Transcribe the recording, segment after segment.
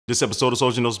This episode of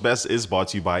Soldier Knows Best is brought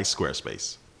to you by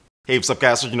Squarespace. Hey, what's up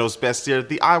guys, Soldier Knows Best here.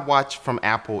 The iWatch from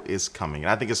Apple is coming,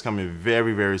 and I think it's coming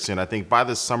very, very soon. I think by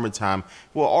the summertime,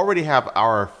 we'll already have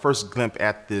our first glimpse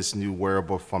at this new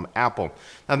wearable from Apple.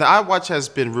 Now, the iWatch has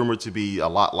been rumored to be a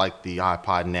lot like the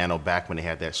iPod Nano back when they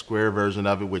had that square version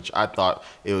of it, which I thought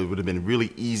it would have been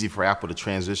really easy for Apple to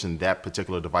transition that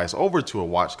particular device over to a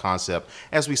watch concept,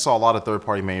 as we saw a lot of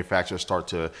third-party manufacturers start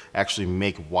to actually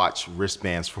make watch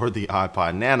wristbands for the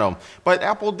iPod Nano. But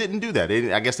Apple didn't do that.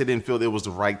 I guess they didn't feel it was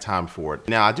the right time for it.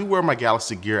 Now, I do wear my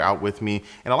Galaxy Gear out with me,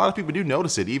 and a lot of people do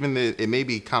notice it. Even though it may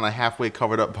be kind of halfway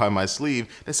covered up by my sleeve,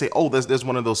 they say, oh, there's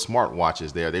one of those smart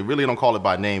watches there. They really don't call it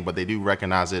by name, but they do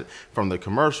recognize it from the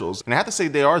commercials. And I have to say,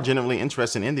 they are genuinely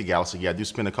interested in the Galaxy Gear. I do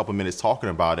spend a couple minutes talking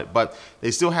about it, but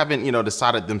they still haven't,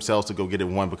 decided themselves to go get it,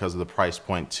 one, because of the price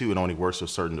point, two, it only works with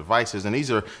certain devices. And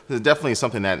these are definitely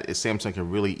something that Samsung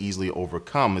can really easily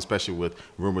overcome, especially with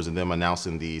rumors of them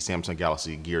announcing the Samsung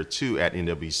Galaxy Gear 2 at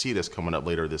NWC that's coming up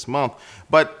later this month.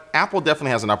 But Apple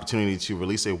definitely has an opportunity to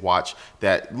release a watch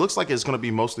that looks like it's going to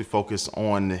be mostly focused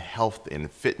on health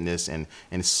and fitness and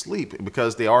sleep,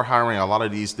 because they are hiring a lot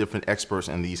of these different experts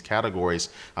in these categories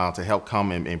to help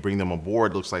come and bring them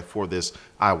aboard, looks like, for this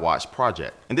iWatch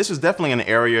project. And this is definitely an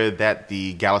area that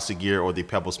the Galaxy Gear or the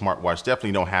Pebble smartwatch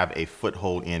definitely don't have a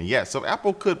foothold in yet. So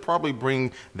Apple could probably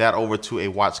bring that over to a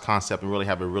watch concept and really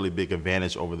have a really big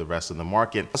advantage over the rest of the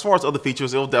market. As far as other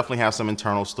features, it'll definitely have some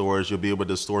internal storage. You'll be able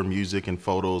to store music and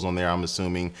photos on there, I'm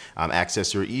assuming,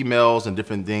 access your emails and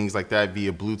different things like that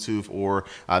via Bluetooth, or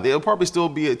they'll probably still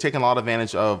be taking a lot of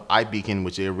advantage of iBeacon,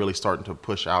 which they're really starting to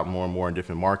push out more and more in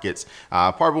different markets.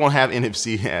 Probably won't have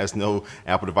NFC, as no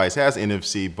Apple device has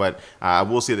NFC, but I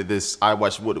will say that this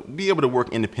iWatch would be able to work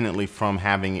independently from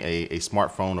having a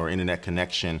smartphone or internet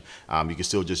connection. You can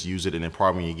still just use it, and then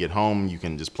probably when you get home, you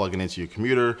can just plug it into your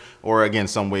computer, or again,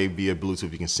 some way via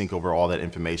Bluetooth, you can sync over all that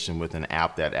information with an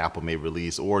app that Apple may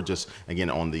release, or just, again,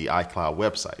 on the iCloud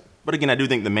website. But again, I do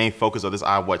think the main focus of this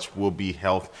iWatch will be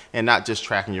health, and not just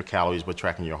tracking your calories, but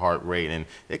tracking your heart rate. And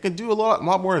it can do a lot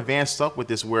more advanced stuff with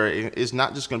this, where it's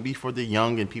not just going to be for the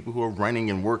young and people who are running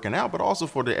and working out, but also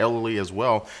for the elderly as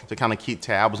well, to kind of keep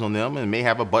tabs on them. And may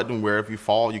have a button where if you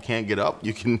fall, you can't get up,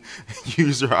 you can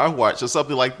use your iWatch or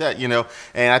something like that,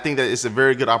 And I think that it's a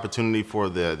very good opportunity for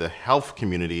the health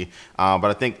community. But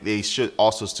I think they should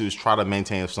also try to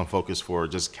maintain some focus for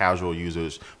just casual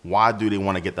users. Why do they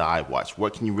want to get the iWatch?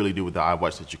 What can you really do with the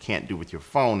iWatch that you can't do with your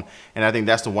phone? And I think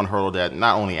that's the one hurdle that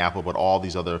not only Apple, but all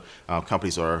these other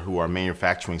companies who are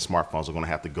manufacturing smartphones are going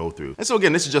to have to go through. And so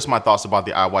again, this is just my thoughts about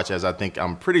the iWatch, as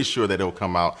I'm pretty sure that it'll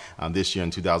come out this year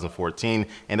in 2014,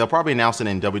 and they'll probably announce it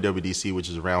in WWDC, which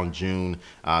is around June,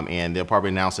 and they'll probably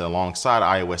announce it alongside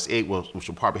iOS 8, which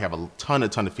will probably have a ton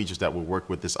of features that will work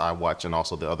with this iWatch and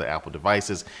also the other Apple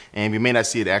devices. And we may not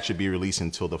see it actually be released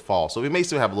until the fall, so we may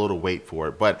still have a little wait for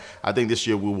it. But I think this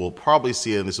year we will probably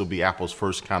see it, and this will be Apple's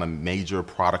first kind of major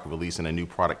product release in a new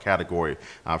product category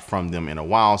from them in a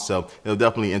while. So it'll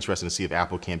definitely be interesting to see if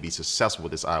Apple can be successful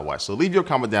with this iWatch. So leave your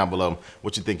comment down below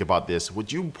what you think about this.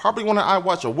 Would you probably want an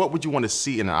iWatch, or what would you want to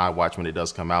see in an iWatch when it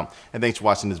does come out? And thanks for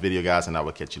watching this video, guys, and I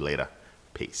will catch you later.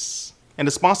 Peace. And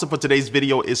the sponsor for today's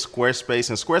video is Squarespace,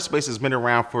 and Squarespace has been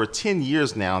around for 10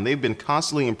 years now, and they've been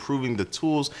constantly improving the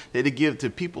tools that they give to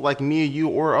people like me and you,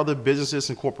 or other businesses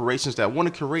and corporations that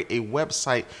want to create a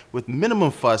website with minimum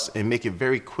fuss and make it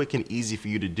very quick and easy for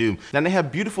you to do. Now, they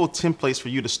have beautiful templates for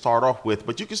you to start off with,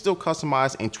 but you can still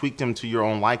customize and tweak them to your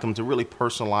own liking to really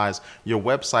personalize your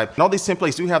website. And all these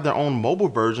templates do have their own mobile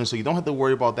version, so you don't have to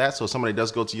worry about that. So if somebody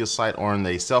does go to your site on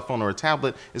a cell phone or a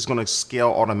tablet, it's going to scale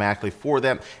automatically for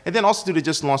that. And then also, they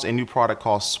just launched a new product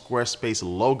called Squarespace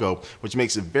Logo, which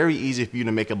makes it very easy for you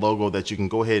to make a logo that you can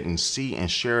go ahead and see and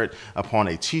share it upon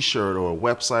a t-shirt or a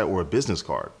website or a business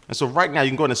card. And so right now, you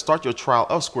can go ahead and start your trial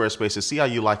of Squarespace to see how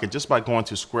you like it just by going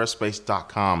to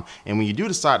squarespace.com. And when you do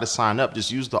decide to sign up, just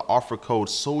use the offer code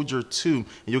SOLDIER2 and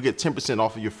you'll get 10%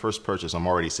 off of your first purchase. I'm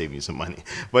already saving you some money.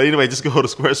 But anyway, just go to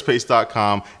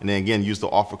squarespace.com and then again, use the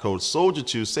offer code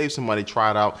SOLDIER2, save some money,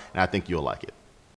 try it out, and I think you'll like it.